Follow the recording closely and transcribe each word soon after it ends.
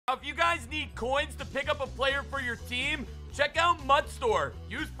If you guys need coins to pick up a player for your team, check out Mud Store.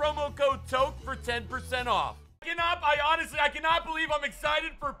 Use promo code Toke for 10% off. I cannot believe I'm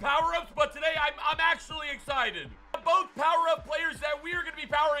excited for power-ups, but today I'm actually excited. Both power-up players that we are going to be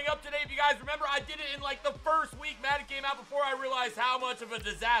powering up today, if you guys remember, I did it in like the first week Madden came out before I realized how much of a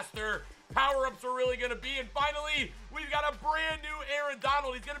disaster power-ups are really going to be. And finally, we've got a brand new Aaron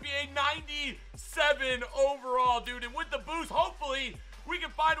Donald. He's going to be a 97 overall, dude. And with the boost, hopefully, we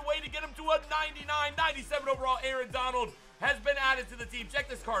can find a way to get him to a 99, 97 overall. Aaron Donald has been added to the team. Check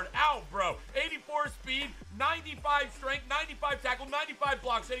this card out, bro. 84 speed, 95 strength, 95 tackle, 95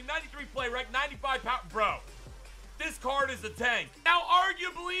 block shedding, 93 play rec, 95 power. Bro, this card is a tank. Now,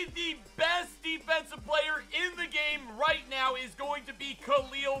 arguably, the best defensive player in the game right now is going to be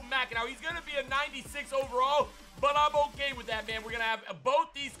Khalil Mack. Now, he's going to be a 96 overall, but I'm okay with that, man. We're going to have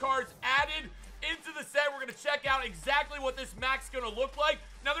both these cards added into the set. We're going to check out exactly what this Mac's going to look like.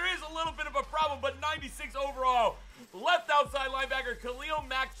 Now, there is a little bit of a problem, but 96 overall. Left outside linebacker, Khalil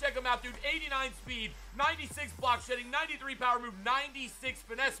Mack. Check him out, dude. 89 speed, 96 block shedding, 93 power move, 96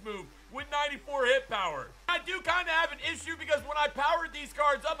 finesse move with 94 hit power. I do kind of have an issue because when I powered these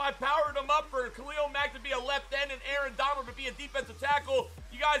cards up, I powered them up for Khalil Mack to be a left end and Aaron Donald to be a defensive tackle.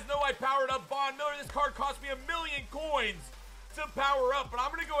 You guys know I powered up Von Miller. This card cost me 1,000,000 coins to power up, but I'm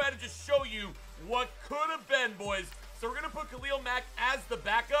going to go ahead and just show you what could have been, boys. So we're going to put Khalil Mack as the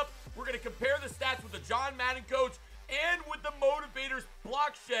backup. We're going to compare the stats with the John Madden coach and with the motivators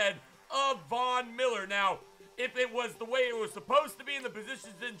block shed of Von Miller. Now, if it was the way it was supposed to be and the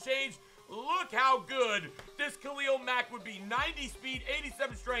positions didn't change, look how good this Khalil Mack would be. 90 speed,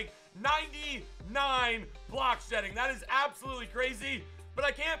 87 strength, 99 block shedding. That is absolutely crazy, but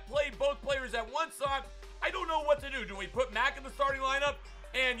I can't play both players at once, so I don't know what to do. Do we put Mack in the starting lineup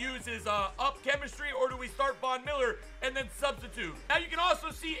and use his up chemistry, or do we start Von Miller and then substitute? Now, you can also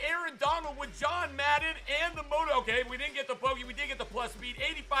see Aaron Donald with John Madden and the moto. Okay, we didn't get the pokey. We did get the plus speed,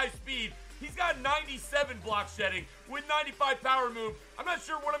 85 speed. He's got 97 block shedding with 95 power move. I'm not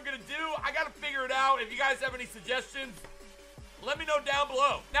sure what I'm going to do. I got to figure it out. If you guys have any suggestions, let me know down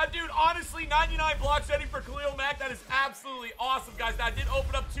below. Now, dude, honestly, 99 block shedding for Khalil Mack, that is absolutely awesome, guys. Now, I did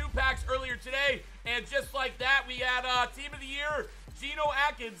open up 2 packs earlier today, and just like that, we had Team of the Year, Geno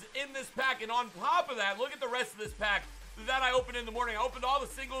Atkins, in this pack. And on top of that, look at the rest of this pack that I opened in the morning. I opened all the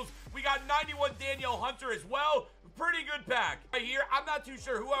singles. We got 91 Danielle Hunter as well. Pretty good pack. Right here, I'm not too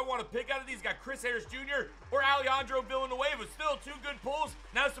sure who I want to pick out of these. Got Chris Harris Jr. or Alejandro Villanueva. Still 2 good pulls.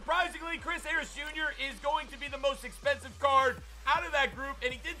 Now, surprisingly, Chris Harris Jr. is going to be the most expensive card out of that group.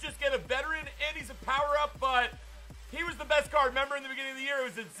 And he did just get a veteran, and he's a power-up, but he was the best card. Remember, in the beginning of the year, it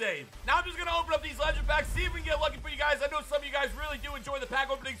was insane. Now, I'm just going to open up these legend packs, see if we can get lucky for you guys. I know some of you guys really do enjoy the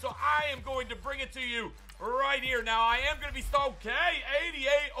pack opening, so I am going to bring it to you right here. Now, I am going to be okay, 88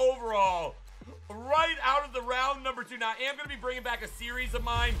 overall, right out of the round number 2. Now, I am going to be bringing back a series of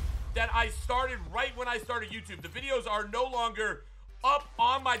mine that I started right when I started YouTube. The videos are no longer up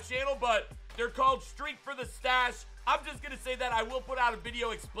on my channel, but they're called Streak for the Stash. I'm just going to say that I will put out a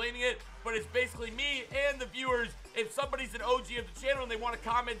video explaining it, but it's basically me and the viewers. If somebody's an OG of the channel and they want to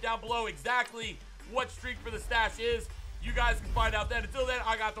comment down below exactly what Streak for the Stash is, you guys can find out then. Until then,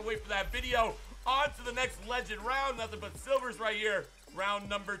 I got to wait for that video. On to the next legend round. Nothing but silvers right here. Round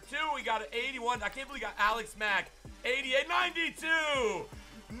number 2, we got an 81. I can't believe we got Alex Mack. 88, 92.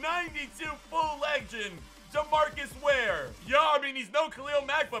 92 full legend. DeMarcus Ware. Yo, I mean, he's no Khalil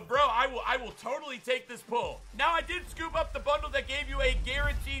Mack, but bro, I will totally take this pull. Now, I did scoop up the bundle that gave you a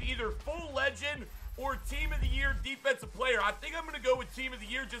guaranteed either full legend or Team of the Year defensive player. I think I'm going to go with Team of the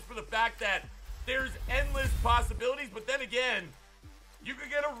Year just for the fact that there's endless possibilities, but then again, you could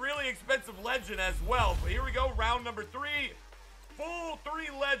get a really expensive legend as well. But here we go, round number 3. Full 3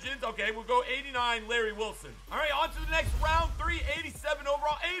 legends. Okay, we'll go 89 Larry Wilson. All right, on to the next round 3. 87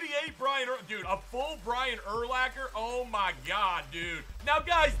 overall, 88 Brian dude, a full Brian Urlacher. Oh my god, dude. Now,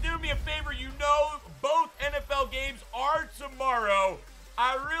 guys, do me a favor. You know both NFL games are tomorrow.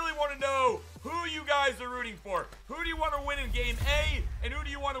 I really want to know who you guys are rooting for. Who do you want to win in game A, and who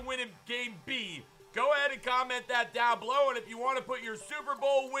do you want to win in game B? Go ahead and comment that down below, and if you want to put your Super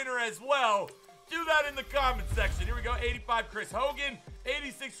Bowl winner as well, do that in the comment section. Here we go. 85 Chris Hogan,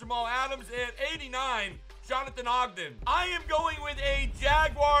 86 Jamal Adams, and 89 Jonathan Ogden. I am going with a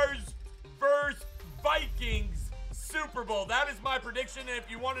Jaguars versus Vikings Super Bowl. That is my prediction, and if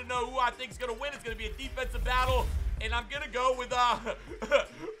you want to know who I think is going to win, it's going to be a defensive battle, and I'm going to go with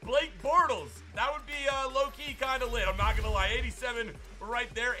Blake Bortles. That would be low-key kind of lit. I'm not going to lie. 87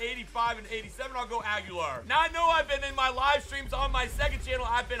 right there. 85 and 87. I'll go Aguilar. Now, I know I've been in my live streams on my second channel.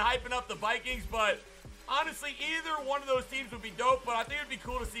 I've been hyping up the Vikings, but Honestly, either one of those teams would be dope, but I think it would be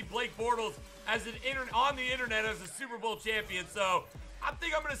cool to see Blake Bortles as on the internet as a Super Bowl champion. So I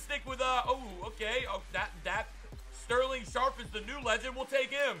think I'm going to stick with, that Sterling Sharp is the new legend. We'll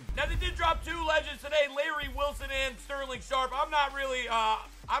take him. Now, they did drop 2 legends today, Larry Wilson and Sterling Sharp. I'm not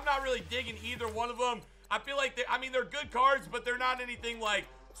really digging either one of them. I feel like they're good cards, but they're not anything like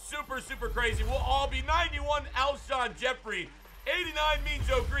super crazy. We'll all be 91 Alshon Jeffrey, 89 Mean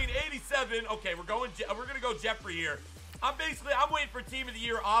Joe Green, 87. Okay, we're gonna go Jeffrey here. I'm waiting for Team of the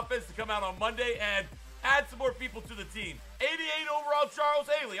Year offense to come out on Monday and add some more people to the team. 88 overall Charles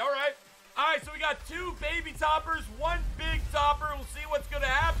Haley. All right, so we got 2 baby toppers, 1 big topper. We'll see what's gonna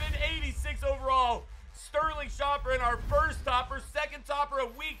happen. 86 overall Sterling Shopper in our first topper. Second topper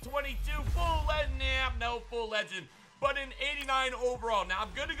of week 22. Full legend. Nah, no full legend. But in 89 overall. Now, I'm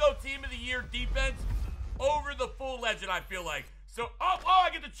going to go Team of the Year defense over the full legend, I feel like. So, I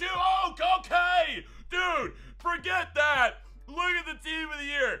get to choose. Oh, okay. Dude, forget that. Look at the Team of the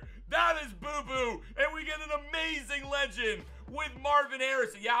Year. That is boo-boo. And we get an amazing legend with Marvin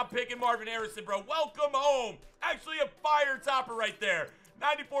Harrison. Yeah, I'm picking Marvin Harrison, bro. Welcome home. Actually, a fire topper right there.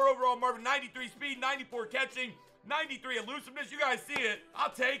 94 overall Marvin, 93 speed, 94 catching, 93 elusiveness. You guys see it.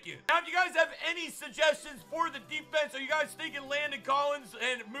 I'll take it. Now, if you guys have any suggestions for the defense, are you guys thinking Landon Collins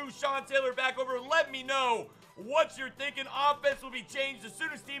and move Sean Taylor back over? Let me know what you're thinking. Offense will be changed as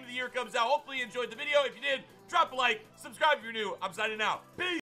soon as Team of the Year comes out. Hopefully you enjoyed the video. If you did, drop a like, subscribe if you're new. I'm signing out. Peace.